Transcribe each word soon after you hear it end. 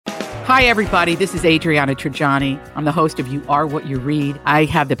Hi, everybody. This is Adriana Trajani. I'm the host of You Are What You Read. I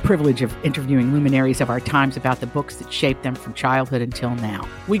have the privilege of interviewing luminaries of our times about the books that shaped them from childhood until now.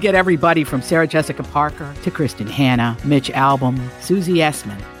 We get everybody from Sarah Jessica Parker to Kristen Hanna, Mitch Albom, Susie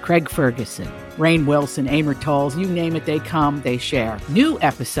Essman, Craig Ferguson, Rainn Wilson, Amor Tolls, you name it, they come, they share. New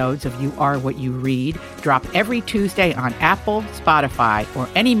episodes of You Are What You Read drop every Tuesday on Apple, Spotify, or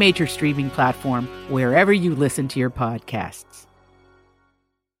any major streaming platform wherever you listen to your podcasts.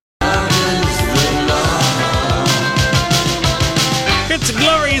 It's a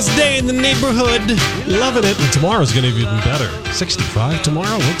glorious day in the neighborhood. Loving it. And tomorrow's going to be even better. 65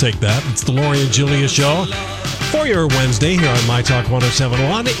 tomorrow. We'll take that. It's the Lori and Julia Show for your Wednesday here on My Talk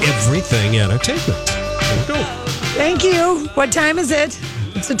 107.1. Everything Entertainment. There we go. Thank you. What time is it?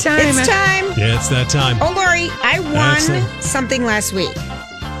 It's the time. It's time. Yeah, it's that time. Oh, Lori, I won something last week.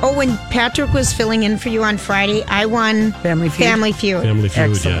 Oh, when Patrick was filling in for you on Friday, I won Family Feud. Family Feud,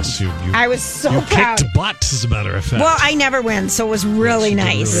 Excellent. yes. I was so you proud. kicked butt, as a matter of fact. Well, I never win, so it was really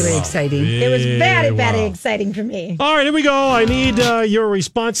nice. Really exciting. It was very exciting for me. All right, here we go. I need your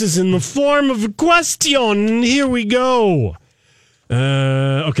responses in the form of a question. Here we go.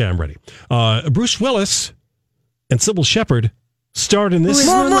 Okay, I'm ready. Bruce Willis and Sybil Shepherd starred in this.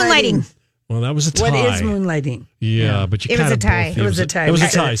 Moonlighting. Well, that was a tie. What is moonlighting? Yeah, but you It kind was of a tie. both- It was a tie. It was a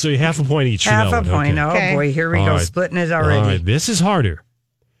tie, so you half a point each. for Half that a one. point. Okay. Oh, boy. Here we All go. right. Splitting it already. All right, this is harder.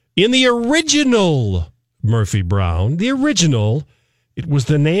 In the original Murphy Brown, it was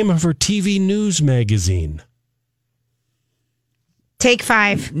the name of her TV news magazine. Take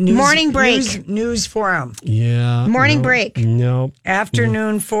 5. Morning break. News forum. Yeah. Morning break. No.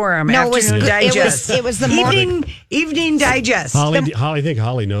 Afternoon forum. No, it was Afternoon good. digest. It was the morning. Evening digest. Holly, I think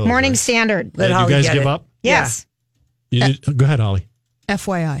Holly knows. Morning right? Standard. Let You Holly guys get give it. up? Yes. Go ahead, Holly.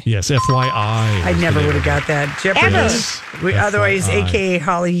 FYI. Yes, FYI. I never would have got that. Jeopardy. Otherwise, a.k.a.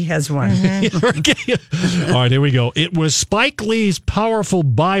 Holly has won. Okay. All right, here we go. It was Spike Lee's powerful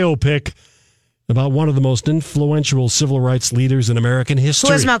biopic about one of the most influential civil rights leaders in American history.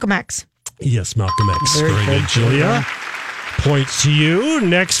 Who is Malcolm X? Yes, Malcolm X. Very Very good, good, Julia. Points to you.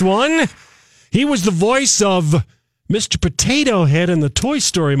 Next one. He was the voice of Mr. Potato Head in the Toy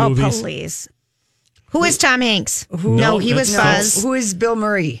Story movies. Oh, please. Who is Tom Hanks? No, he was that's Buzz. Who is Bill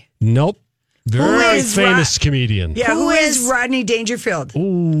Murray? Nope. Very is famous comedian. Yeah, Who who is is Rodney Dangerfield? Oh,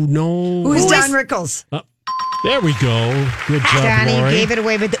 no. Who is Don Rickles? There we go. Good job, Johnny Lori. gave it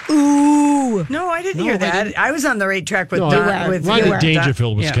away with the ooh. No, I didn't hear that. I was on the right track with No, Don. With Rodney Don-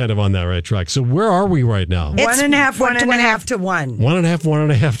 Dangerfield was yeah. kind of on that right track. So where are we right now? It's 1.5 1 to 1.5 to 1.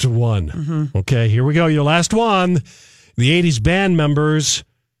 1.5 to 1. Mm-hmm. Okay, here we go. Your last one. The 80s band members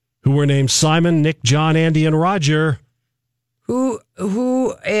who were named Simon, Nick, John, Andy, and Roger. Who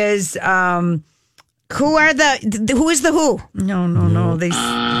is Who are the Who is the Who? No.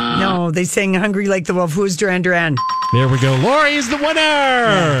 They sang Hungry Like the Wolf. Who's Duran Duran? There we go. Lori is the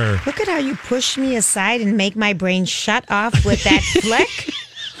winner. Look at how you push me aside and make my brain shut off with that flick.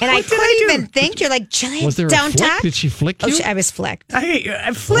 And I couldn't even think. You're like, Julia, Was there down a flick? top. Did she flick you? Oh, I was flicked.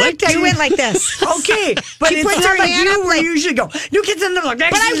 I flicked. You went like this. Okay, but She it's puts not her like hand you up where like- you usually go. New kids in the block.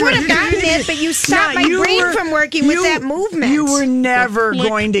 But I would have gotten it, but you stopped my brain from working with that movement. You were never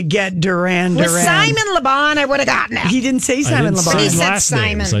going to get Duran With Duran. Simon LeBon, I would have gotten it. He didn't say Simon I didn't LeBon. But he say said last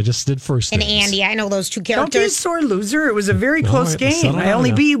Simon. names. I just did first And names. Andy, I know those two Don't be a characters. sore loser. It was a very close right, game. settle I down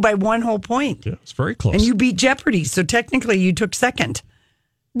only now. beat you by 1 whole point. Yeah, it's very close. And you beat Jeopardy, so technically you took second.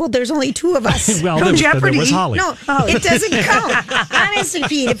 Well, there's only 2 of us. well, No, there Jeopardy. was Holly. No, it doesn't count. Honestly,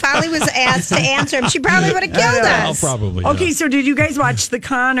 Pete, if Holly was asked to answer him, she probably would have killed Well, us. probably. Okay, yeah. so did you guys watch The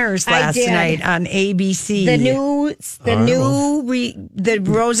Connors I last did. night on ABC? The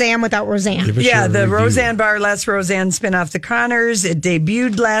Roseanne without Roseanne. Give us Yeah, your the review. Roseanne Barr, Les Roseanne spinoff, The Connors. It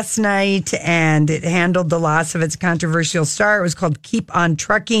debuted last night and it handled the loss of its controversial star. It was called Keep on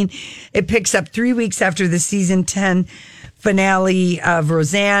Trucking. It picks up 3 weeks after the season 10 finale of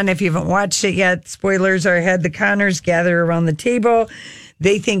Roseanne. If you haven't watched it yet, spoilers are ahead. The Connors gather around the table.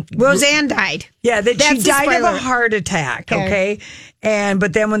 They think Roseanne died. Yeah, that That's she the died of spoiler. a heart attack. Okay.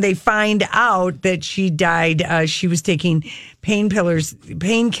 But then when they find out that she died, she was taking killers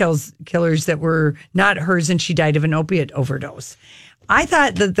that were not hers, and she died of an opiate overdose. I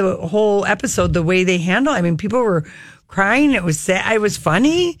thought that the whole episode, the way they handled, I mean, people were crying. It was sad. It was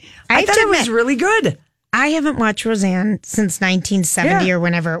funny. I thought it was really good. I haven't watched Roseanne since 1970 or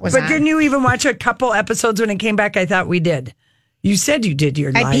whenever it was But on. didn't you even watch a couple episodes when it came back? I thought we did. You said you did.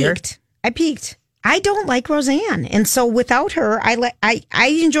 You're a liar. I peaked. I don't like Roseanne, and so without her,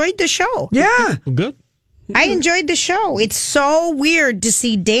 I enjoyed the show. Yeah. Well, good. I enjoyed the show. It's so weird to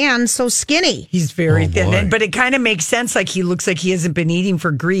see Dan so skinny. He's very Oh, thin, boy. but it kind of makes sense. Like he looks like he hasn't been eating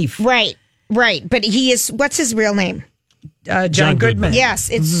for grief. Right. But he is, what's his real name? John Goodman. Yes,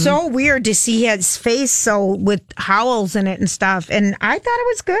 it's so weird to see his face so with howls in it and stuff. And I thought it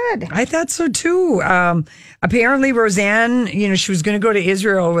was good. I thought so too. Apparently, Roseanne, she was going to go to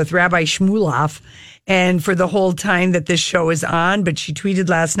Israel with Rabbi Shmulov, and for the whole time that this show is on. But she tweeted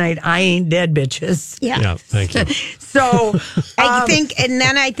last night, "I ain't dead, bitches." Yeah, thank you. So I think when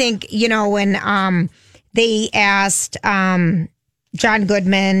they asked John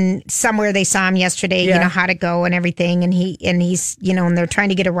Goodman somewhere, they saw him yesterday, how to go and everything, and he's and they're trying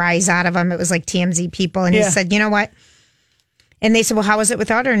to get a rise out of him. It was like TMZ people, and he said, "You know what?" And they said, "Well, how was it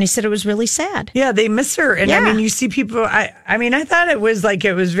without her?" And he said, "It was really sad." Yeah, they miss her, and I mean, you see people. I thought it was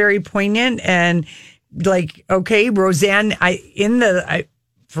very poignant and like, okay, Roseanne.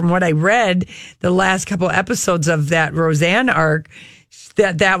 From what I read, the last couple episodes of that Roseanne arc,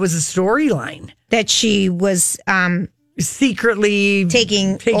 that was a storyline That she was secretly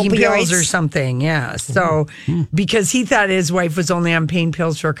taking pills opioids or something. Yeah. So because he thought his wife was only on pain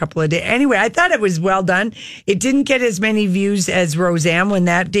pills for a couple of days. Anyway, I thought it was well done. It didn't get as many views as Roseanne when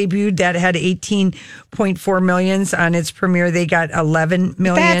that debuted. That had 18.4 million on its premiere. They got 11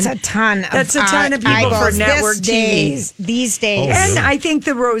 million. That's a ton. That's a ton of people eyeballs for network TV. These days. And I think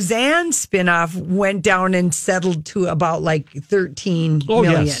the Roseanne spinoff went down and settled to about like 13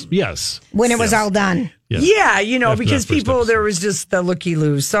 million. Yes. When it was all done. Yeah, After because that first people, episode. there was just the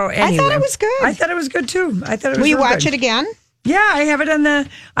looky-loo. So anyway. I thought it was good. I thought it was good too. I thought it was Will you real watch good. it again? Yeah, I have it on the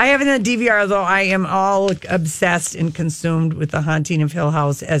DVR, though I am all obsessed and consumed with The Haunting of Hill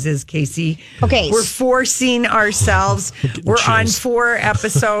House, as is Casey. Okay. We're forcing ourselves. We're on chills. 4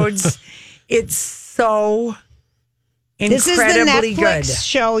 episodes. It's so This is the incredibly Netflix good.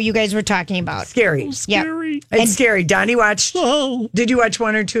 show you guys were talking about. Scary. Yeah. It's scary. Donnie watched. Oh. Did you watch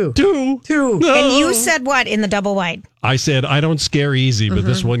 1 or 2? 2. 2. And you said what in the double wide? I said I don't scare easy, but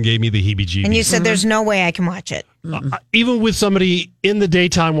this one gave me the heebie-jeebies. And you said there's no way I can watch it. Even with somebody in the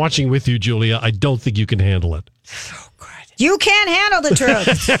daytime watching with you, Julia, I don't think you can handle it. You can't handle the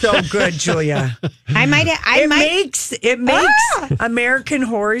truth. So good, Julia. I might. It makes American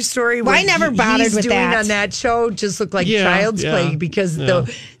Horror Story. Well, I what never bothered he's with doing that. on that show just look like Yeah, child's yeah, play because yeah.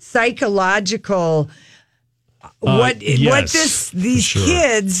 the psychological Yes, these for sure.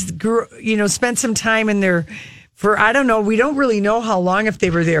 kids grew, spent some time in their. For, I don't know, we don't really know how long, if they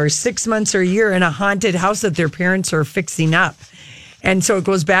were there 6 months or a year in a haunted house that their parents are fixing up. And so it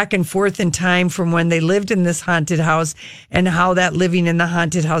goes back and forth in time from when they lived in this haunted house and how that living in the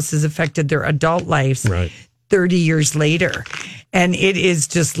haunted house has affected their adult lives Right. 30 years later. And it is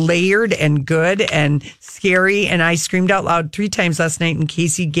just layered and good and scary. And I screamed out loud 3 times last night, and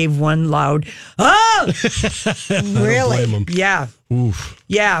Casey gave one loud, oh! Really? Blame 'em. Yeah. Oof.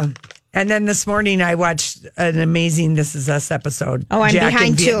 Yeah. And then this morning I watched an amazing This Is Us episode. Oh, I'm Jack in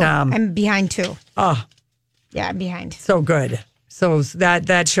behind 2. Vietnam. I'm behind 2. Oh, Yeah, I'm behind. so good. So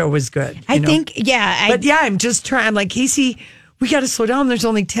that show was good. I you know? think, yeah. But yeah, I'm just trying. I'm like, Casey, we got to slow down. There's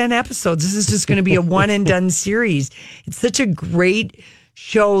only 10 episodes. This is just going to be a one and done series. It's such a great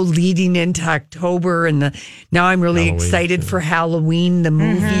show leading into October. And now I'm really Halloween, excited for Halloween, the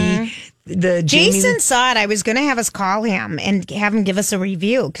movie. The Jason saw it. I was going to have us call him and have him give us a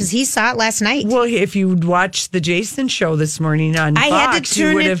review because he saw it last night. Well, if you watched the Jason show this morning on I had to Fox, you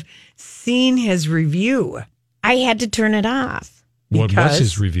turn would it- have seen his review. I had to turn it off. What was Because-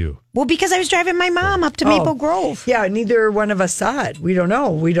 his review? Well, because I was driving my mom up to Maple Grove. Yeah, neither one of us saw it. We don't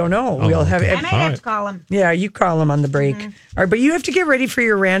know. We'll have I it. might have to call him. Yeah, you call him on the break. All right, but you have to get ready for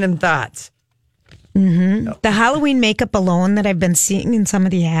your random thoughts. The Halloween makeup alone that I've been seeing in some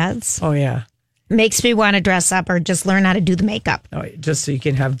of the ads Oh, yeah. makes me want to dress up or just learn how to do the makeup. Oh, just so you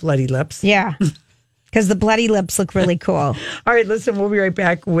can have bloody lips. Yeah. Because the bloody lips look really cool. All right, listen, we'll be right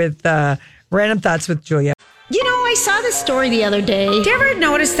back with Random Thoughts with Julia. You know, I saw this story the other day. Did you ever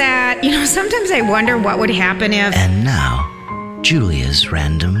notice that? You know, sometimes I wonder what would happen if And now, Julia's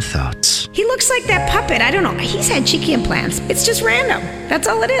random thoughts. he looks like that puppet. I don't know. He's had cheeky implants. It's just random. That's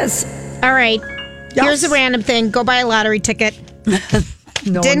all it is. All right. Here's a random thing. Go buy a lottery ticket.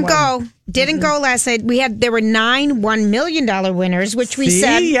 No Didn't one won. go. Didn't go last night. There were 9 $1 million winners, which we See?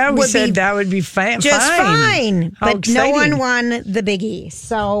 said Yeah, we would said be that would be fine. just fine. How But no exciting. one won the biggie.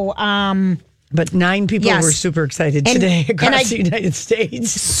 So, But 9 people Yes. were super excited And- today and across I- the United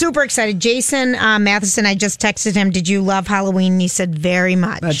States. super excited. Jason Matheson, I just texted him, did you love Halloween? And he said, very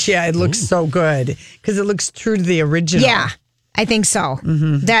much. But yeah, it looks so good because it looks true to the original. Yeah, I think so.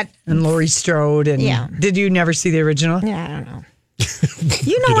 That, And Laurie Strode. And Yeah. Did you never see the original? yeah, I don't know.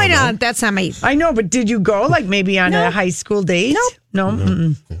 You know, I don't. That's not my. I know, but did you go like maybe on a high school date? Nope.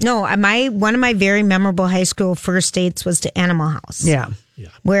 No. No, one of my very memorable high school first dates was to Animal House. Yeah.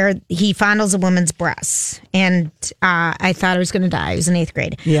 Where he fondles a woman's breasts. And I thought I was going to die. I was in 8th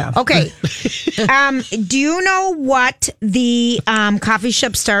grade. Yeah. Okay. Do you know what the coffee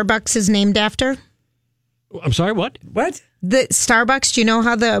shop Starbucks is named after? I'm sorry, what? What? The Starbucks, do you know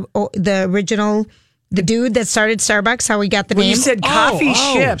how the original, the dude that started Starbucks, how he got the name? You said coffee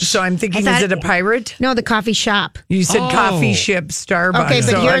ship, so I'm thinking, is it a pirate? No, the coffee shop. You said coffee ship Starbucks. Okay, but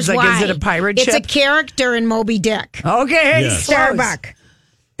so here's I was like, why. is it a pirate it's ship? It's a character in Moby Dick. Okay. Yes. Starbucks.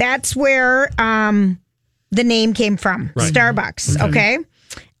 That's where the name came from. Right. Starbucks. Okay.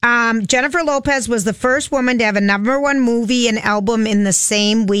 Jennifer Lopez was the first woman to have a #1 movie and album in the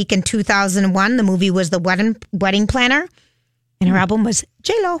same week in 2001. The movie was The Wedding Planner, and her album was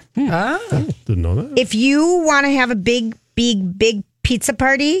J-Lo. Didn't know that. If you want to have a big pizza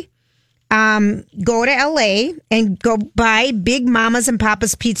party, go to LA and go buy Big Mama's and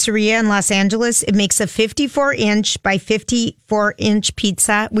Papa's Pizzeria in Los Angeles. It makes a 54-inch by 54-inch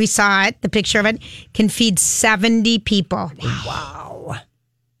pizza. We saw it. The picture of it can feed 70 people. Wow.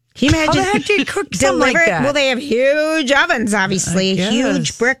 Can you imagine? How the heck do you cook something like that? Well, they have huge ovens, obviously.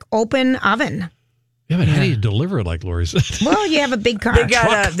 Huge brick open oven. Yeah, but how do you deliver it, like Lori said? Well, you have a big car.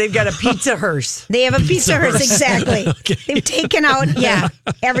 They've got a pizza hearse. They have a pizza hearse, exactly. Okay. They've taken out,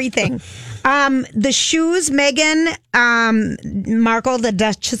 everything. The shoes Meghan Markle, the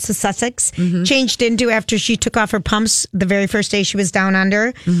Duchess of Sussex, changed into after she took off her pumps the very first day she was down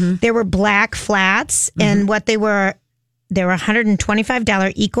under. They were black flats, and what they were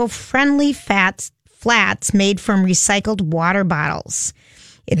 $125 eco-friendly flats made from recycled water bottles.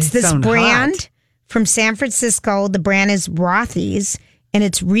 It's this brand from San Francisco. The brand is Rothy's, and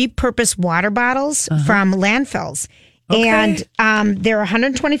it's repurposed water bottles from landfills. Okay. And they're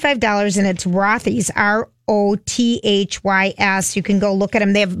 $125, and it's Rothy's, ROTHYS. You can go look at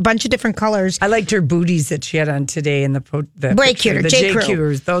them. They have a bunch of different colors. I liked her booties that she had on today in the way cuter. The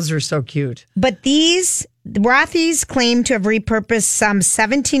JQs. Those were so cute. But these Rothy's claim to have repurposed some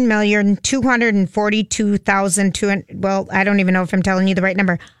 17,242,200. Well, I don't even know if I'm telling you the right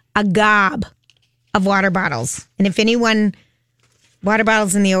number. A gob of water bottles. And if anyone, water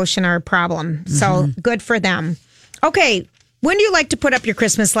bottles in the ocean are a problem. So good for them. Okay, when do you like to put up your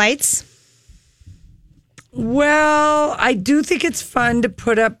Christmas lights? Well, I do think it's fun to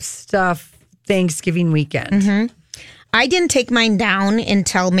put up stuff Thanksgiving weekend. I didn't take mine down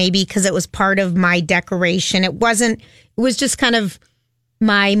until maybe because it was part of my decoration. It was just kind of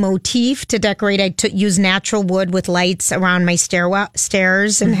my motif to decorate. I used natural wood with lights around my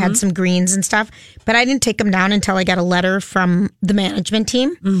stairs and had some greens and stuff. But I didn't take them down until I got a letter from the management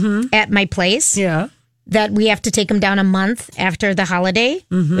team at my place. Yeah. That we have to take them down a month after the holiday,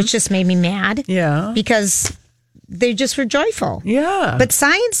 which just made me mad. Yeah. Because they just were joyful. Yeah. But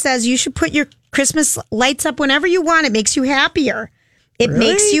science says you should put your Christmas lights up whenever you want. It makes you happier. It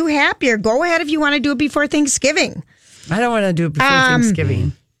makes you happier. Go ahead if you want to do it before Thanksgiving. I don't want to do it before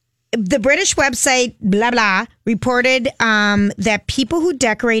Thanksgiving. The British website, blah, blah, reported that people who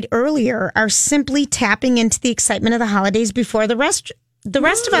decorate earlier are simply tapping into the excitement of the holidays before the rest of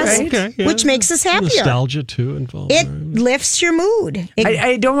us, which makes us happier. Nostalgia, too, involved. It lifts your mood.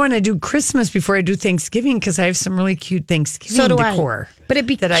 I don't want to do Christmas before I do Thanksgiving because I have some really cute Thanksgiving decor. But it'd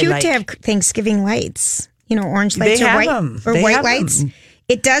be cute to have Thanksgiving lights. You know, orange lights or white lights.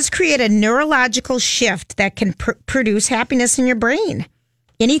 It does create a neurological shift that can produce happiness in your brain.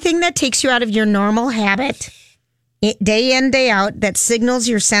 Anything that takes you out of your normal habit, day in, day out, that signals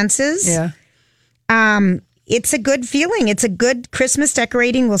your senses. Yeah. It's a good feeling. It's a good Christmas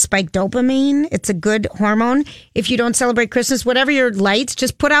decorating will spike dopamine. It's a good hormone. If you don't celebrate Christmas, whatever your lights,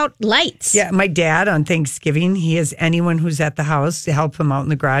 just put out lights. Yeah, my dad on Thanksgiving, he has anyone who's at the house to help him out in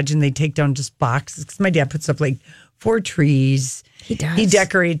the garage, and they take down just boxes. Because my dad puts up like 4 trees. He does. He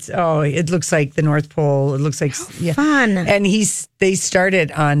decorates. Oh, it looks like the North Pole. It looks like fun. And they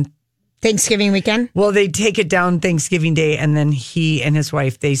started on Thanksgiving weekend? Well, they take it down Thanksgiving Day, and then he and his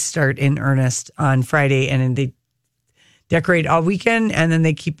wife, they start in earnest on Friday, and then they decorate all weekend, and then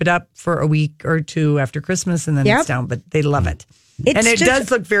they keep it up for a week or two after Christmas, and then it's down. But they love it. And it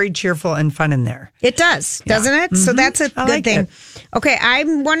does look very cheerful and fun in there. It does, doesn't it? So that's a good thing. Okay,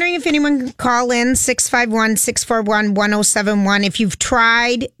 I'm wondering if anyone can call in 651-641-1071 if you've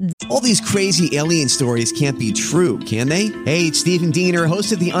tried. All these crazy alien stories can't be true, can they? Hey, it's Stephen Diener,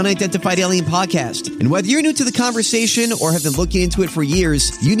 host of the Unidentified Alien Podcast. And whether you're new to the conversation or have been looking into it for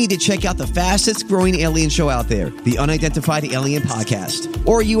years, you need to check out the fastest growing alien show out there, the Unidentified Alien Podcast,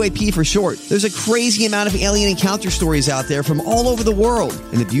 or UAP for short. There's a crazy amount of alien encounter stories out there from all over the world.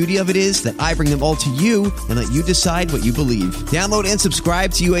 And the beauty of it is that I bring them all to you and let you decide what you believe. Download and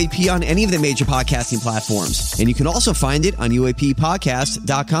subscribe to UAP on any of the major podcasting platforms. And you can also find it on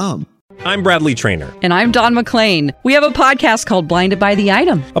UAPpodcast.com. I'm Bradley Trainer. And I'm Don McClain. We have a podcast called Blinded by the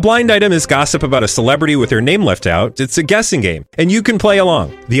Item. A blind item is gossip about a celebrity with their name left out. It's a guessing game, and you can play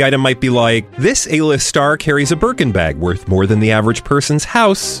along. The item might be like, this A-list star carries a Birkin bag worth more than the average person's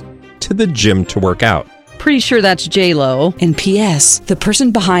house to the gym to work out. Pretty sure that's J-Lo. And P.S. the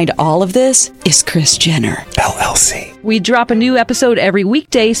person behind all of this is Kris Jenner, LLC. We drop a new episode every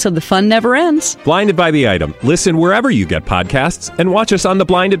weekday so the fun never ends. Blinded by the Item. Listen wherever you get podcasts and watch us on the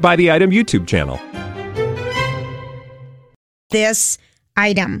Blinded by the Item YouTube channel. This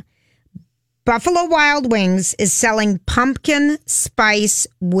item. Buffalo Wild Wings is selling pumpkin spice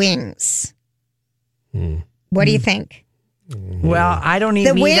wings. What do you think? Well, I don't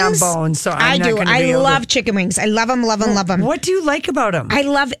eat meat on bones, so I'm not going to be able to. I love chicken wings. I love them, love them, love them. What do you like about them? I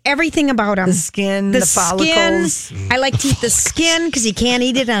love everything about them. The skin, the follicles. I like to eat the skin because you can't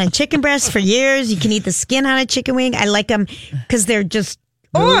eat it on a chicken breast for years. You can eat the skin on a chicken wing. I like them because they're just...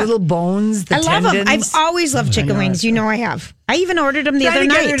 The little bones, the tendons. love them. I've always loved chicken wings. You know I have. I even ordered them the other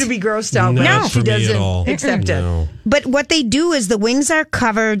night. I get her to be grossed out. No, she doesn't accept it. But what they do is the wings are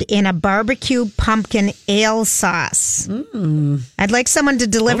covered in a barbecue pumpkin ale sauce. I'd like someone to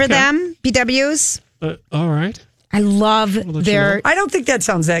deliver them, BWs. All right. I love their... I don't think that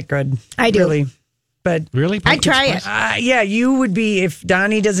sounds that good. I do. Really. But really? I'd try it. Yeah, you would be, if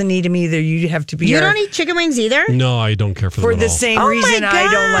Donnie doesn't eat them either, you'd have to be. You don't eat chicken wings either? No, I don't care for them for at the all. same reason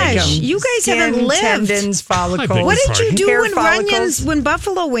I don't like them. You guys Skin, haven't lived. Tendons, follicles. What did you do hair when follicles? when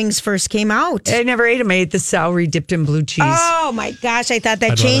Buffalo Wings first came out? I never ate them. I ate the celery dipped in blue cheese. Oh my gosh, I thought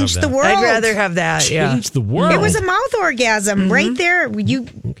that I'd changed rather the have world. I'd rather have that. Yeah. Change the world. It was a mouth orgasm right there.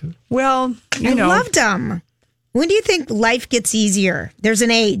 Well, you know. I loved them. When do you think life gets easier? There's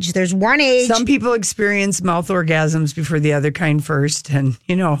an age. There's one age. Some people experience mouth orgasms before the other kind first, and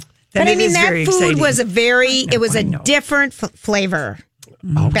then but I mean, is that very food exciting. was a different flavor.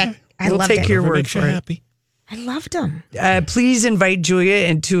 Okay. I we'll loved take it. your Whatever word makes for you it. happy. I loved them. Please invite Julia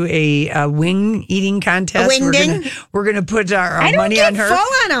into a wing eating contest. A wing ding? We're gonna put our I don't money get on her. full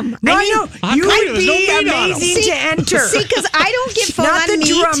on them. No, I mean, I know. You would there's no be meat on 'em. amazing to enter. See, because I don't get full not on the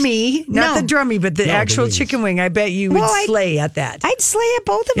meat. drummy, not No. the drummy, but the No, the actual wings. chicken wing. I bet you would Well, slay at that. I'd slay at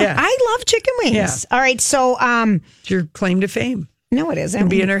both of them. Yeah. I love chicken wings. Yeah. All right, so It's your claim to fame. no, it isn't. It'll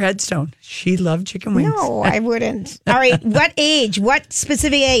be in her headstone. She loved chicken wings. No, I wouldn't. All right, what age? What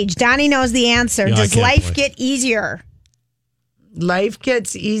specific age? Donnie knows the answer. Yeah, I Does can't life play. get easier? Life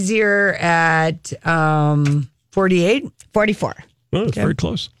gets easier at 48. 44. Oh, it's very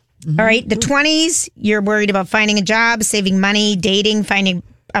close. All right, the 20s, you're worried about finding a job, saving money, dating, finding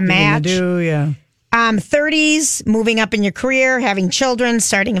a match. Yeah. 30s, moving up in your career, having children,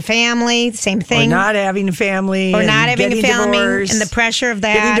 starting a family, same Or thing. not having a family. Or and not having a getting family divorced, and the pressure of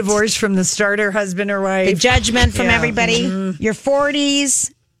that. Getting divorced from the starter husband or wife. The judgment from Yeah. everybody. Your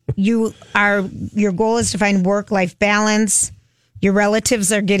 40s, your goal is to find work-life balance. Your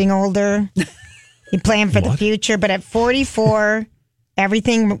relatives are getting older. You plan for the future, but at 44,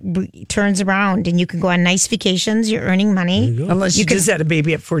 everything turns around and you can go on nice vacations. You're earning money. Unless you just had a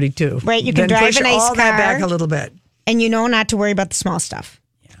baby at 42. Right, you can Then drive push a nice all that car. back a little bit. And you know not to worry about the small stuff.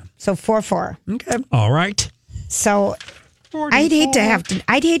 Yeah. So 4-4. Okay. All right. So I'd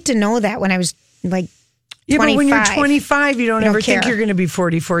hate to know that when I was like 25. Yeah, but when you're 25, you don't You ever don't think care. you're going to be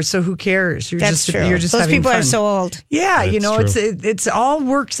 44. So who cares? You're That's just true. You're just Those having people fun. are so old. Yeah, That's true. it's all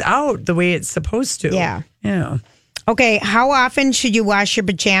works out the way it's supposed to. Yeah. Yeah. Okay, how often should you wash your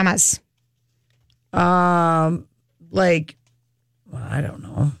pajamas? Like, well, I don't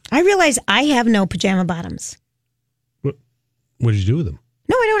know. I realize I have no pajama bottoms. What did you do with them?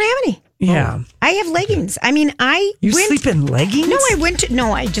 No, I don't have any. Yeah. I have leggings. I mean, You sleep in leggings?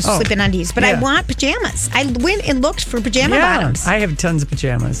 No, I just sleep in undies. But I want pajamas. I went and looked for pajama bottoms. I have tons of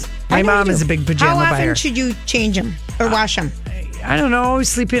pajamas. My I know mom you is do. a big pajama How often buyer. should you change them or wash them? I don't know.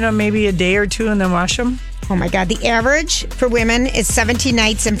 Sleep in them maybe a day or two and then wash them. Oh my God! The average for women is 17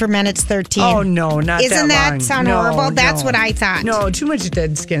 nights, and for men it's 13. Oh no, not Isn't that that long. sound No, horrible? That's no. what I thought. No, too much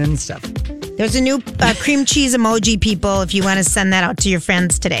dead skin and stuff. There's a new cream cheese emoji, people. If you want to send that out to your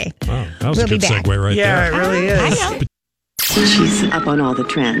friends today. Wow, that was We'll a be good back. segue right Yeah, there. it really is. I know. She's up on all the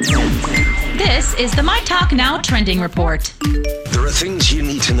trends. This is the My Talk Now trending report. There are things you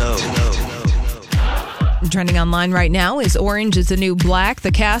need to know. trending online right now is Orange is the New Black.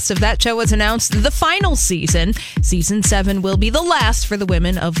 The cast of that show has announced the final season. Season 7 will be the last for the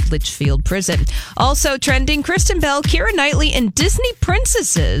women of Litchfield Prison. Also trending, Kristen Bell, Keira Knightley, and Disney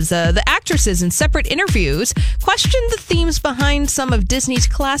princesses. The actresses in separate interviews questioned the themes behind some of Disney's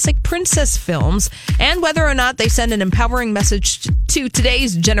classic princess films and whether or not they send an empowering message to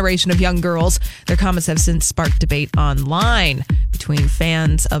today's generation of young girls. Their comments have since sparked debate online between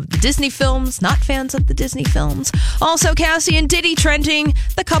fans of the Disney films, not fans of the Disney films. Also, Cassie and Diddy trending.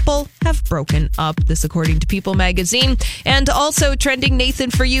 The couple have broken up. This according to People magazine. And also trending,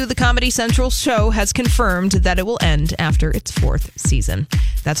 Nathan For You, the Comedy Central show, has confirmed that it will end after its 4th season.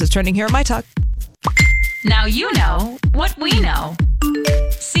 That's what's trending here at My Talk. Now you know what we know.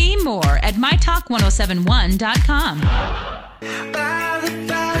 See more at mytalk1071.com. By the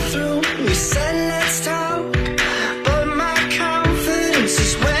bathroom, we said let's talk, but my confidence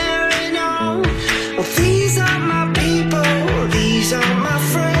is wearing on. Well, these are my people, these are my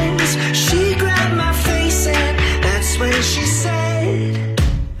friends. She grabbed my face and that's when she said,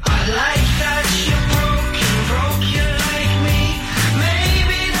 I like that you're broke you like me.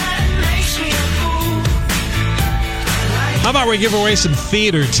 Maybe that makes me a fool. How about we give away some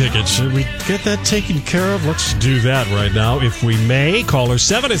theater tickets? Should we get that taken care of? Let's do that right now, if we may. Caller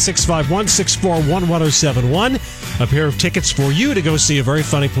 7 at 651-641-1071. A pair of tickets for you to go see a very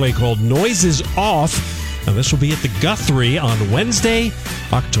funny play called Noises Off. And this will be at the Guthrie on Wednesday,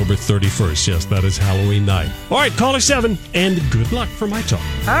 October 31st. Yes, that is Halloween night. All right, caller 7, and good luck for My Talk.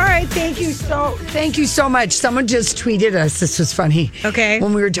 All right, thank you so much. Someone just tweeted us. This was funny. Okay.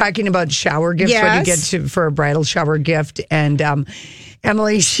 When we were talking about shower gifts, what you get for a bridal shower gift, and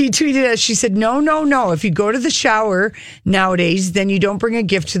Emily, she tweeted us. She said, no. If you go to the shower nowadays, then you don't bring a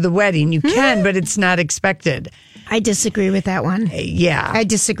gift to the wedding. You can, but it's not expected. I disagree with that one. Yeah. I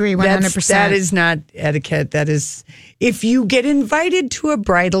disagree 100%. That is not etiquette. That is, if you get invited to a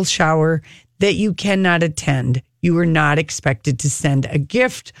bridal shower that you cannot attend, you are not expected to send a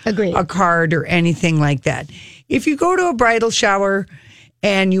gift, a card, or anything like that. If you go to a bridal shower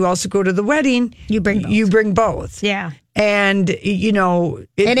and you also go to the wedding, you bring both. Yeah. And, you know.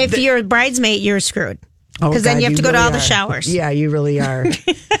 And if you're a bridesmaid, you're screwed. Because then you have to go to all the showers. Yeah, you really are.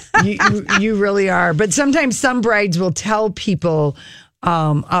 you really are. But sometimes some brides will tell people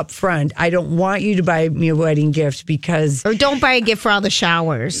up front, I don't want you to buy me a wedding gift because... Or don't buy a gift for all the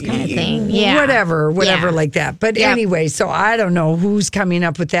showers kind of thing. Yeah. Whatever like that. But anyway, so I don't know who's coming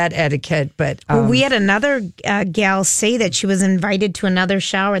up with that etiquette. But well, we had another gal say that she was invited to another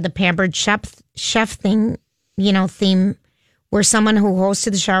shower, the Pampered Chef thing, theme, where someone who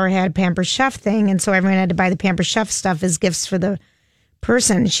hosted the shower had a Pampered Chef thing, and so everyone had to buy the Pampered Chef stuff as gifts for the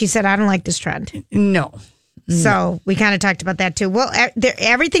person. She said, I don't like this trend. No. So we kind of talked about that too. Well,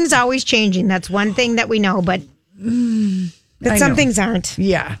 everything's always changing. That's one thing that we know, but some things aren't.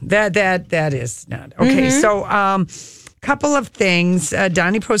 Yeah, that is not. Okay, so couple of things.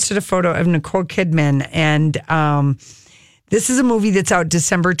 Donnie posted a photo of Nicole Kidman, and this is a movie that's out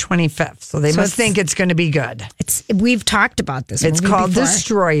December 25th, so they must think it's going to be good. We've talked about this movie. It's called before.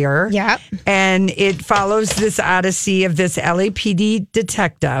 Destroyer. Yeah. And it follows this odyssey of this LAPD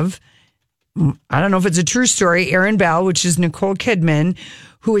detective. I don't know if it's a true story. Aaron Bell, which is Nicole Kidman,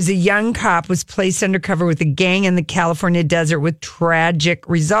 who is a young cop, was placed undercover with a gang in the California desert with tragic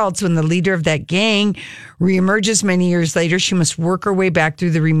results. When the leader of that gang reemerges many years later, she must work her way back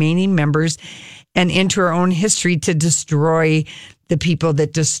through the remaining members and into her own history to destroy the people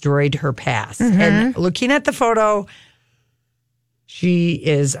that destroyed her past. And looking at the photo, she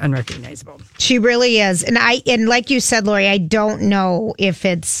is unrecognizable. She really is. And like you said, Lori, I don't know if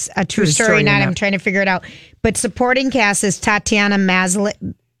it's a true story or not. I'm trying to figure it out. But supporting cast is Tatiana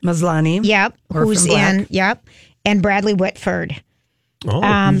Maslany. Yep. Who's in. Yep. And Bradley Whitford.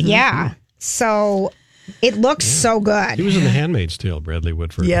 Oh. Yeah. So it looks so good. He was in The Handmaid's Tale, Bradley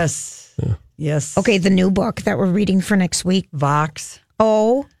Whitford. Yes. Yeah. Yes. Okay, the new book that we're reading for next week. Vox.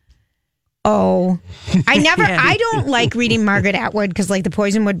 Oh. I don't like reading Margaret Atwood because like the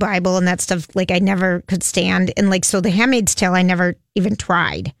Poisonwood Bible and that stuff, like I never could stand. And like, so The Handmaid's Tale, I never even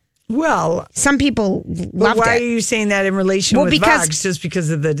tried. Well, some people loved it. Why are you saying that in relation with Vox? Just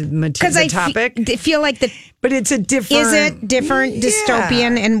because of the topic? I feel like but it's a different... Is it different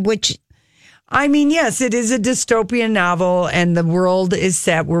dystopian in which... I mean, yes, it is a dystopian novel, and the world is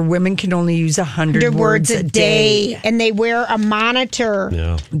set where women can only use 100 words a day. And they wear a monitor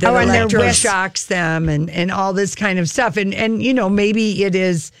that electroshocks them and all this kind of stuff. And, you know, maybe it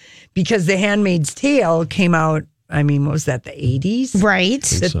is because The Handmaid's Tale came out I mean, what was that, the 80s? Right.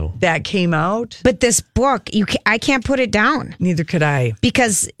 That came out. But this book, I can't put it down. Neither could I.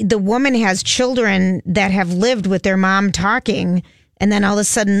 Because the woman has children that have lived with their mom talking, and then all of a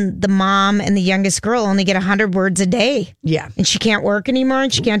sudden the mom and the youngest girl only get 100 words a day. Yeah. And she can't work anymore,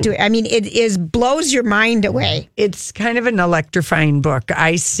 and she can't do it. I mean, it blows your mind away. It's kind of an electrifying book.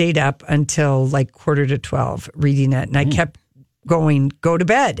 I stayed up until like 11:45 reading it, and I kept going, go to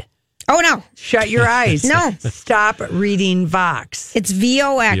bed. Oh, no. Shut your eyes. No. Stop reading Vox. It's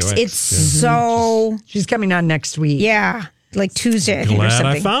VOX. It's so... She's coming on next week. Yeah. Like Tuesday. Glad or something.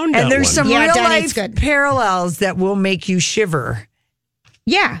 I found and that there's one. some Yeah, real Danny's life good. parallels that will make you shiver.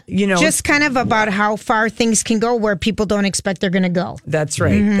 Yeah. You know, just kind of about how far things can go where people don't expect they're going to go. That's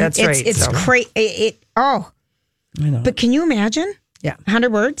right. That's right. It's crazy. I know. But can you imagine? Yeah.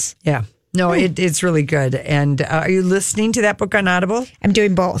 100 words? Yeah. No, it's really good. And are you listening to that book on Audible? I'm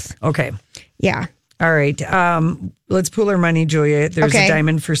doing both. Okay. Yeah. All right. Let's pool our money, Julia. There's a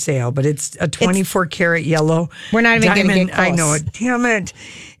diamond for sale, but it's a 24-karat yellow. We're not even going to get close. I know it. Damn it.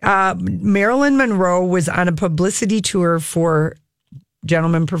 Marilyn Monroe was on a publicity tour for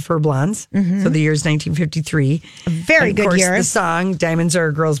Gentlemen Prefer Blondes. So the year's 1953. A very good year. The song Diamonds Are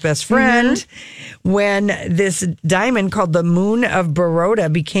a Girl's Best Friend. When this diamond called the Moon of Baroda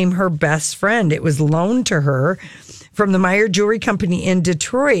became her best friend. It was loaned to her from the Meyer Jewelry Company in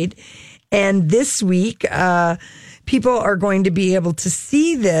Detroit. And this week, people are going to be able to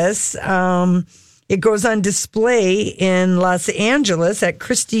see this. It goes on display in Los Angeles at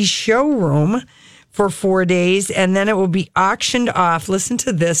Christie's showroom for 4 days, and then it will be auctioned off. Listen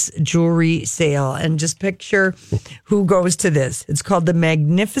to this jewelry sale, and just picture who goes to this. It's called the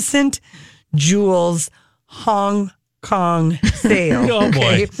Magnificent Jewels Hong Kong sale. Oh,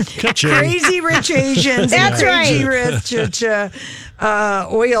 boy. Crazy rich Asians. That's crazy right. rich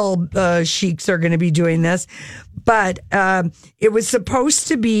oil sheiks are going to be doing this. But it was supposed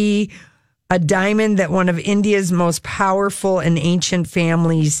to be a diamond that one of India's most powerful and ancient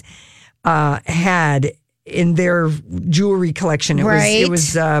families had in their jewelry collection. It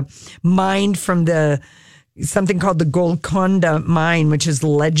was mined from something called the Golconda mine, which is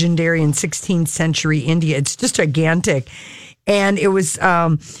legendary in 16th century India. It's just gigantic. And it was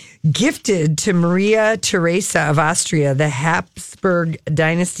gifted to Maria Theresa of Austria, the Habsburg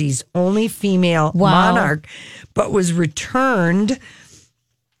dynasty's only female monarch, but was returned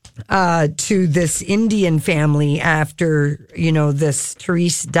to this Indian family after, this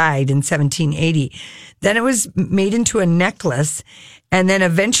Therese died in 1780. Then it was made into a necklace. And then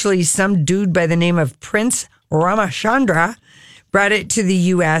eventually some dude by the name of Prince Ramachandra brought it to the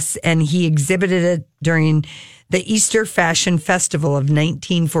U.S. and he exhibited it during the Easter Fashion Festival of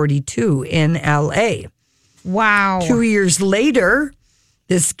 1942 in L.A. Wow. 2 years later,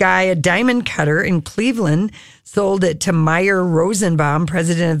 this guy, a diamond cutter in Cleveland, sold it to Meyer Rosenbaum,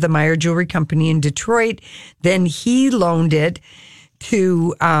 president of the Meyer Jewelry Company in Detroit. Then he loaned it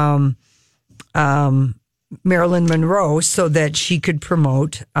to Marilyn Monroe so that she could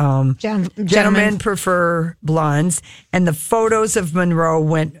promote Gentlemen Prefer Blondes. And the photos of Monroe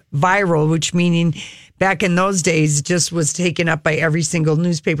went viral, which meaning back in those days just was taken up by every single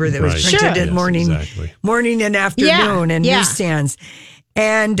newspaper that was printed at morning and afternoon and newsstands.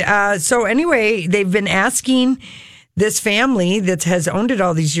 And so anyway, they've been asking this family that has owned it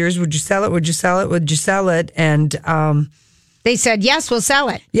all these years, would you sell it? Would you sell it? Would you sell it? And they said, yes, we'll sell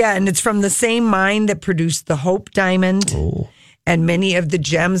it. Yeah, and it's from the same mine that produced the Hope Diamond and many of the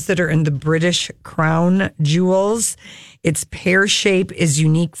gems that are in the British Crown jewels. Its pear shape is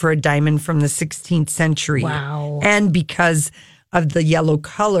unique for a diamond from the 16th century. Wow. And because of the yellow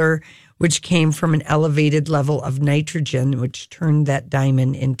color, which came from an elevated level of nitrogen, which turned that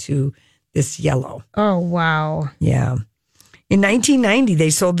diamond into this yellow. Oh, wow. Yeah. In 1990, they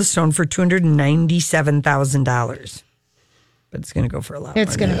sold the stone for $297,000. But it's going to go for a lot more.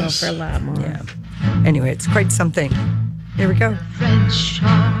 It's going to go for a lot more. Yeah. Anyway, it's quite something. Here we go. French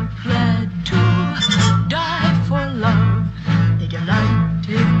are fled to die for love. They delight.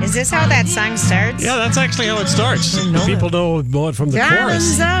 Is this how that song starts? Yeah, that's actually how it starts. People know it from the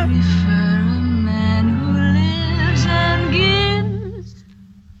chorus. A man who lives and gives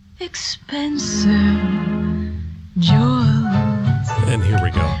expensive jewels. And here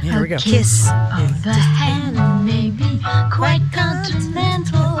we go. Here we go. A kiss of the hand may be quite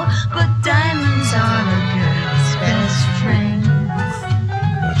continental, but diamonds are a girl's best friend.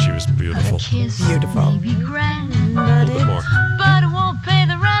 Oh, she was beautiful. A kiss Beautiful. may be grand, A little bit more. but it won't pay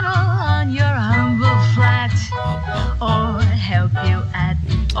the rental on your humble flat or help you at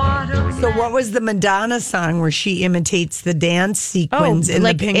the auto So what was the Madonna song where she imitates the dance sequence in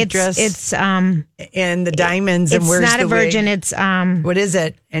the pink dress? It's and the diamonds and it's where's not the a virgin. wig? It's What is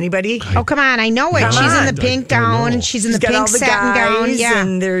it? Anybody? Oh, come on. I know it. Come She's on. in the pink gown. She's in the She's got pink all the satin gown. guys Yeah.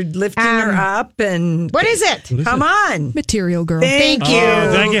 and they're lifting her up. And what is it? Come on. Material Girl. Thank you.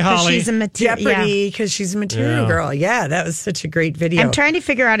 Thank you, Holly. She's a Jeopardy, because she's a material girl. Yeah, that was such a great video. I'm trying to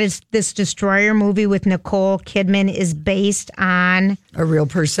figure out if this Destroyer movie with Nicole Kidman is based on a real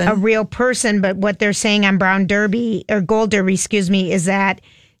person. But what they're saying on Brown Derby or Gold Derby, is that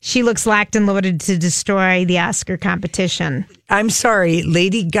she looks locked and loaded to destroy the Oscar competition. I'm sorry,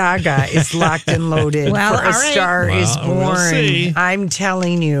 Lady Gaga is locked and loaded. Well, for all A right. Star is Well, Born. we'll see. I'm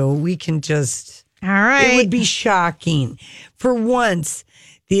telling you, we can just. All right. It would be shocking. For once,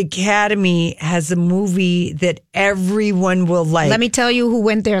 the Academy has a movie that everyone will like. Let me tell you who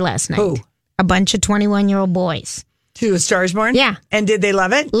went there last night. Who? A bunch of 21-year-old boys. To A Star is Born? Yeah. And did they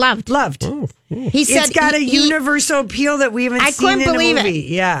love it? Loved. He said it's got a universal appeal that we haven't seen couldn't in believe a movie. it.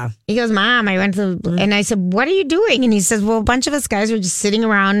 Yeah. He goes, Mom, I went to, and I said, what are you doing? And he says, well, a bunch of us guys were just sitting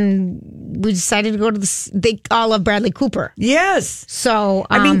around and we decided to go to they all love Bradley Cooper. Yes. So,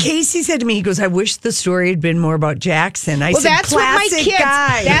 I mean, Casey said to me, he goes, I wish the story had been more about Jackson. I said, that's what my classic kids,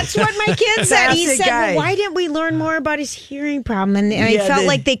 guy. that's what my kids said. He Classic said, guy. well, why didn't we learn more about his hearing problem? And I Yeah, felt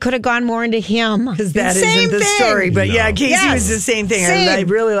like they could have gone more into him. Because that Same isn't the thing. story. But yeah, Casey Yes. was the same thing. Same. I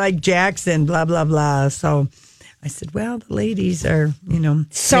really like Jackson, blah, blah, blah. So I said, well, the ladies are,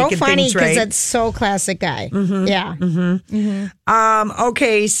 So making funny things because right. it's so classic guy. Yeah.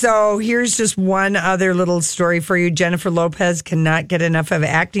 Okay, so here's just one other little story for you. Jennifer Lopez cannot get enough of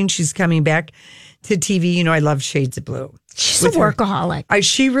acting. She's coming back to TV. I love Shades of Blue. She's a workaholic.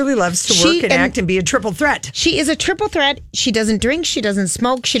 She really loves to work and act and be a triple threat. She is a triple threat. She doesn't drink. She doesn't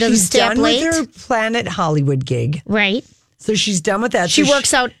smoke. She doesn't She's stay up done late. with her Planet Hollywood gig. Right. So she's done with that. She So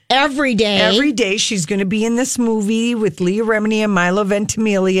works out every day. Every day she's going to be in this movie with Leah Remini and Milo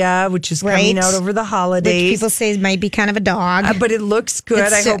Ventimiglia, which is coming out over the holidays. Which people say might be kind of a dog. But it looks good.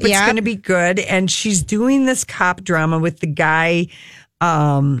 I hope it's going to be good. And she's doing this cop drama with the guy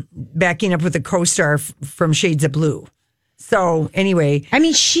backing up with a co-star from Shades of Blue. So anyway. I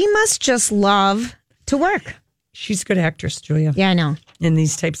mean, she must just love to work. She's a good actress, Julia. Yeah, I know. In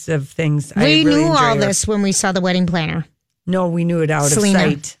these types of things. We I really knew enjoy all her. this when we saw The Wedding Planner. No, we knew it out Selena. of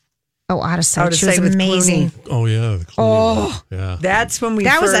sight. Oh, out of sight. Out of She was sight with amazing. Clooney. Oh, yeah. Oh, yeah. That's when we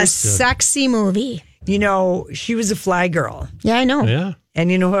that first... was a sexy movie. She was a fly girl. Yeah, I know. Yeah.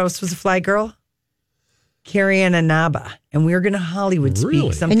 And you know who else was a fly girl? Carrie Ann Inaba. And we were going to Hollywood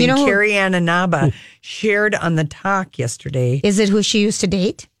speak something And you know who- Carrie Ann Inaba shared on the talk yesterday. Is it who she used to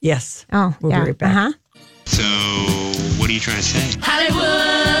date? Yes. Oh, We'll be yeah. right back. Uh-huh. So, what are you trying to say?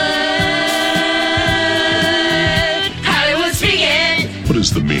 Hollywood speaking. What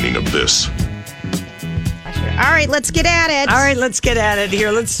is the meaning of this? All right, let's get at it. All right, let's get at it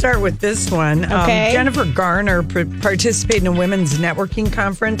here. Let's start with this one. Okay. Jennifer Garner participated in a women's networking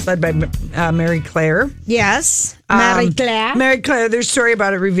conference led by Mary Claire. Yes. Mary Claire. Mary Claire, their story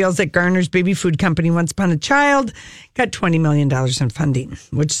about it reveals that Garner's baby food company, Once Upon a Child, got $20 million in funding,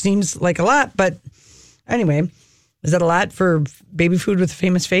 which seems like a lot, but anyway, is that a lot for baby food with a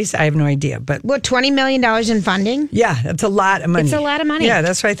famous face? I have no idea, but What, $20 million in funding? yeah, that's a lot of money. It's a lot of money. Yeah,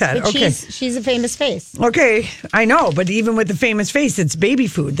 that's what I thought. But Okay. she's a famous face. Okay, I know, but even with the famous face, it's baby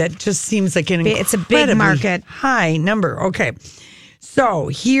food. That just seems like an It's a big incredibly market. high number. Okay, so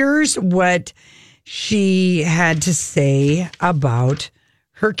here's what she had to say about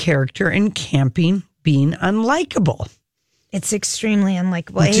her character in Camping being unlikable. It's extremely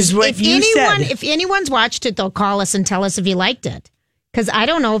unlikable. Which is what you said. If anyone's watched it, they'll call us and tell us if you liked it. Because I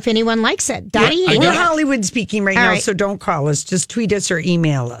don't know if anyone likes it. Donnie, you We're know? Hollywood speaking right All now, right. so don't call us. Just tweet us or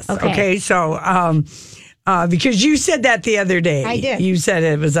email us. Okay. Okay, so because you said that the other day. I did. You said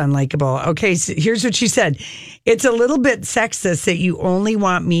it was unlikable. Okay, so here's what she said. It's a little bit sexist that you only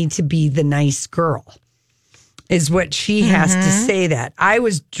want me to be the nice girl, is what she has to say that. I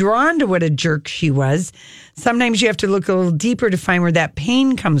was drawn to what a jerk she was. Sometimes you have to look a little deeper to find where that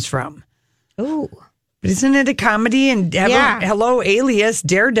pain comes from. Ooh. But isn't it a comedy? And Hello, Alias,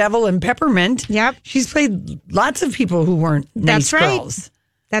 Daredevil, and Peppermint. Yep. She's played lots of people who weren't nice That's right. girls.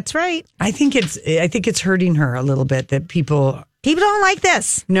 That's right. I think it's hurting her a little bit that people don't like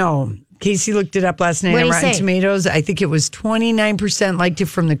this. No. Casey looked it up last night What'd on he Rotten say? Tomatoes. I think it was 29% liked it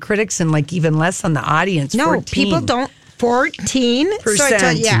from the critics and like even less on the audience. No, 14. people don't. 14%? So I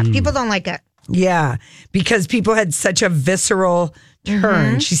tell you, yeah, people don't like it. Yeah, because people had such a visceral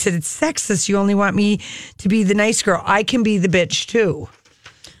turn. She said, it's sexist. You only want me to be the nice girl. I can be the bitch too.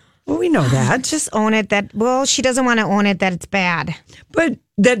 Well, we know that. Just own it. She doesn't want to own it that it's bad. But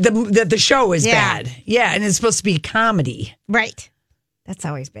that the show is bad. Yeah, and it's supposed to be a comedy. Right. That's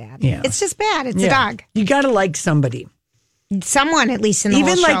always bad. Yeah. It's just bad. It's a dog. You got to like somebody. Someone, at least in the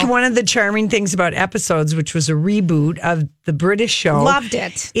Even whole show. like one of the charming things about Episodes, which was a reboot of the British show. Loved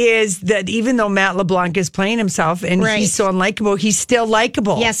it. Is that even though Matt LeBlanc is playing himself and he's so unlikable, he's still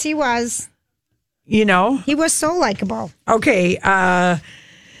likable. Yes, he was. You know? He was so likable. Okay.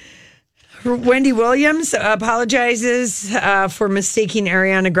 Wendy Williams apologizes for mistaking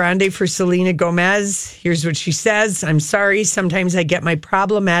Ariana Grande for Selena Gomez. Here's what she says. I'm sorry. Sometimes I get my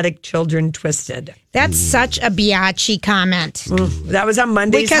problematic children twisted. That's such a biatchy comment. That was on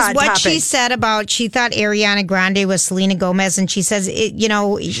Monday's Hot Because what Topic. she said about, she thought Ariana Grande was Selena Gomez, and she says,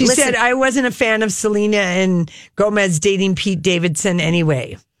 She said, I wasn't a fan of Selena and Gomez dating Pete Davidson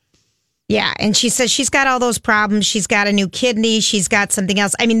anyway. Yeah, and she says she's got all those problems. She's got a new kidney. She's got something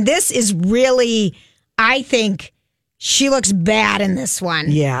else. I mean, this is really, I think she looks bad in this one.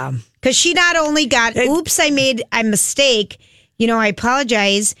 Yeah. Because she not only got, oops, I made a mistake. I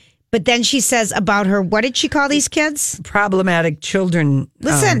apologize. But then she says about her, what did she call these kids? Problematic children.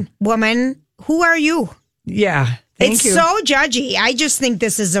 Listen, woman, who are you? Yeah. It's so judgy. I just think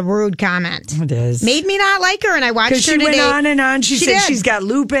this is a rude comment. It is. Made me not like her, and I watched her she today. went on and on. She said did. she's got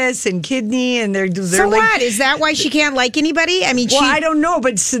lupus and kidney, and they're so like, what? Is that why she can't like anybody? I mean, I don't know,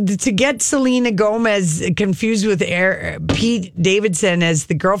 but to get Selena Gomez confused with Pete Davidson as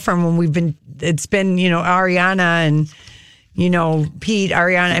the girlfriend when it's been Ariana and Pete,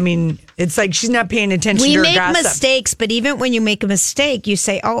 Ariana. I mean, it's like she's not paying attention to her gossip. We make mistakes, but even when you make a mistake, you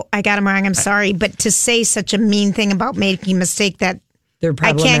say, oh, I got him wrong, I'm sorry. But to say such a mean thing about making a mistake that they're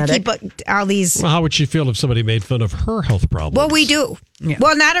I can't keep all these. Well, how would she feel if somebody made fun of her health problems? Well, we do. Yeah.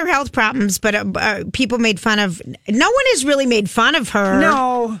 Well, not her health problems, but people made fun of. No one has really made fun of her.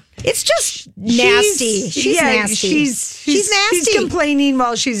 No. It's just nasty. She's nasty. She's nasty. She's complaining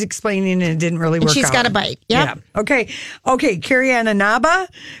while she's explaining, and it didn't really work out. She's got a bite. Yep. Yeah. Okay. Carrie-Ann Inaba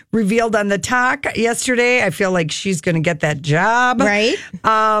revealed on the talk yesterday. I feel like she's going to get that job. Right.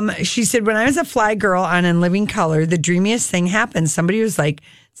 She said, when I was a fly girl on In Living Color, the dreamiest thing happened. Somebody was like,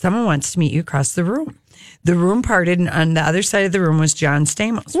 someone wants to meet you across the room. The room parted, and on the other side of the room was John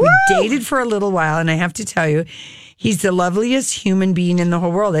Stamos. Woo! We dated for a little while, and I have to tell you, he's the loveliest human being in the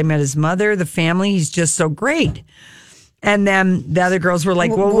whole world. I met his mother, the family. He's just so great. And then the other girls were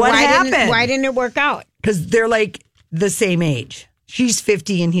like, well, what happened? Why didn't it work out? Because they're like the same age. She's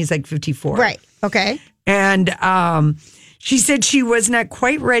 50 and he's like 54. Right. Okay. And she said she was not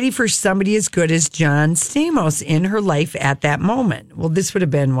quite ready for somebody as good as John Stamos in her life at that moment. Well, this would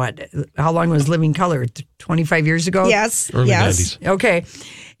have been how long was Living Color? 25 years ago? Yes. Early 90s. Okay.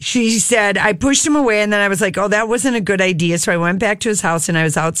 She said, I pushed him away, and then I was like, oh, that wasn't a good idea. So I went back to his house, and I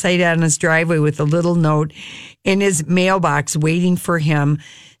was outside on his driveway with a little note in his mailbox waiting for him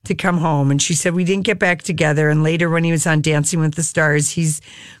to come home. And she said, we didn't get back together. And later when he was on Dancing with the Stars, he's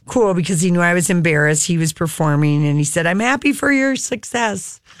cool because he knew I was embarrassed. He was performing, and he said, I'm happy for your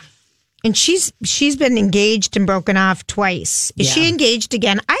success. And she's been engaged and broken off twice. Is she engaged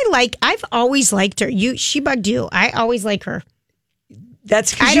again? I've always liked her. She bugged you. I always like her.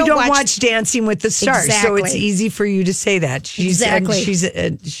 That's because you don't watch Dancing with the Stars, so it's easy for you to say that.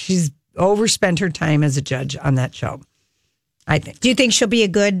 She's overspent her time as a judge on that show, I think. Do you think she'll be a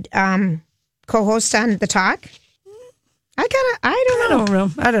good co-host on The Talk? I don't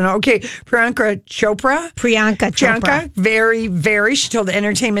know. Okay, Priyanka Chopra. Very, very. She told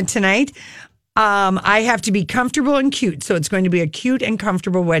Entertainment Tonight, I have to be comfortable and cute. So it's going to be a cute and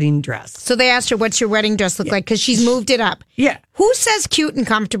comfortable wedding dress. So they asked her, what's your wedding dress look like? Because she's moved it up. Yeah. Who says cute and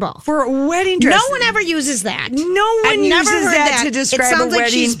comfortable? For a wedding dress. No one ever uses that. No one uses that to describe a wedding. It sounds like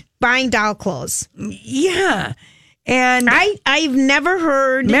she's buying doll clothes. Yeah. And I've never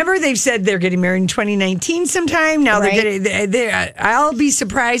heard. Remember, they've said they're getting married in 2019 sometime. Now I'll be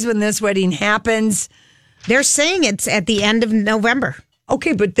surprised when this wedding happens. They're saying it's at the end of November.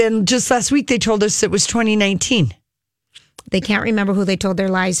 Okay, but then just last week they told us it was 2019. They can't remember who they told their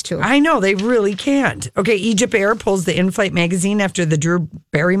lies to. I know, they really can't. Okay, Egypt Air pulls the In-Flight magazine after the Drew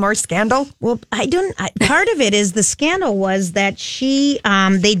Barrymore scandal. Well, part of it is the scandal was that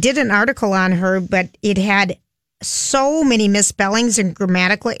they did an article on her, but it had so many misspellings and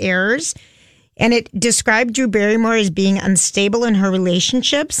grammatical errors, and it described Drew Barrymore as being unstable in her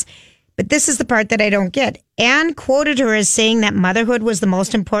relationships. But this is the part that I don't get. Anne quoted her as saying that motherhood was the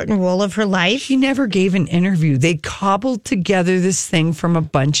most important role of her life. She never gave an interview. They cobbled together this thing from a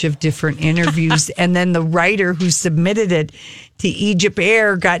bunch of different interviews. And then the writer who submitted it to Egypt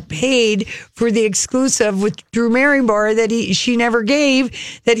Air got paid for the exclusive with Drew Barrymore that she never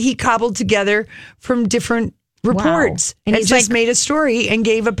gave, that he cobbled together from different reports. Wow. And he's just made a story and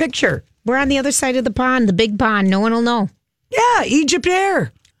gave a picture. We're on the other side of the pond, the big pond. No one will know. Yeah, Egypt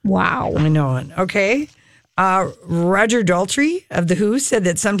Air. Wow. I know it. Okay. Roger Daltrey of The Who said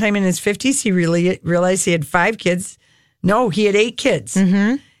that sometime in his 50s, he really realized he had 5 kids. No, he had 8 kids.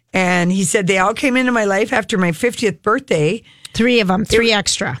 Mm-hmm. And he said they all came into my life after my 50th birthday. 3 of them, 3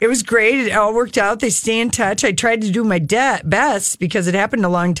 extra. It was great. It all worked out. They stay in touch. I tried to do my best because it happened a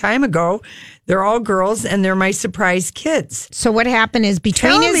long time ago. They're all girls, and they're my surprise kids. So what happened is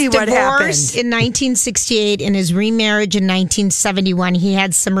between his divorce in 1968 and his remarriage in 1971, he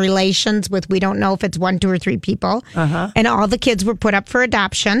had some relations with, we don't know if it's 1, 2, or 3 people. And all the kids were put up for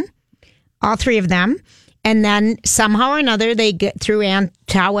adoption, all 3 of them. And then somehow or another, they get through, and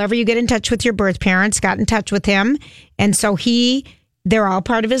however you get in touch with your birth parents, got in touch with him. And so they're all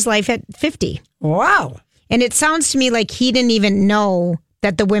part of his life at 50. Wow. And it sounds to me like he didn't even know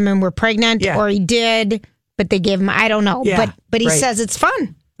that the women were pregnant, or he did, but they gave him, I don't know. Yeah, but he says it's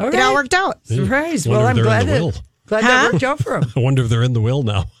fun. Okay. It all worked out. Surprise. Well, I'm glad that worked out for him. I wonder if they're in the will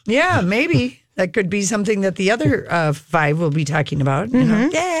now. Yeah, maybe. That could be something that the other 5 will be talking about. You know,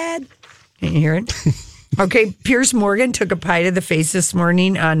 Dad. Can you hear it? Okay, Piers Morgan took a pie to the face this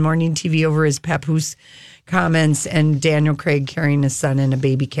morning on morning TV over his papoose comments and Daniel Craig carrying his son in a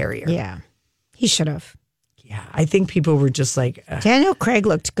baby carrier. Yeah, he should have. Yeah, I think people were just like... Daniel Craig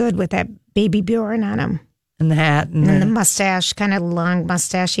looked good with that baby Bjorn on him. And the hat. And the mustache, kind of long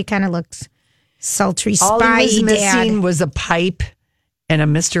mustache. He kind of looks sultry, spy All he was missing dad. was a pipe and a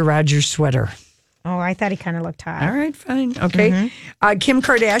Mr. Rogers sweater. Oh, I thought he kind of looked hot. All right, fine. Okay. Kim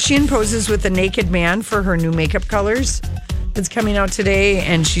Kardashian poses with a naked man for her new makeup colors. It's coming out today,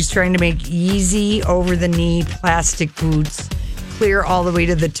 and she's trying to make Yeezy over-the-knee plastic boots clear all the way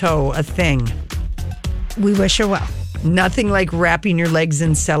to the toe a thing. We wish her well. Nothing like wrapping your legs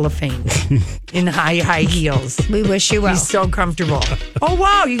in cellophane in high heels. We wish you well. He's so comfortable. Oh,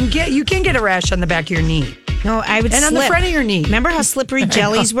 wow. You can get a rash on the back of your knee. No, I would And slip. on the front of your knee. Remember how slippery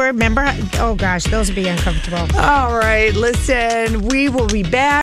jellies were? Remember how, oh gosh, those would be uncomfortable. All right, listen, we will be back.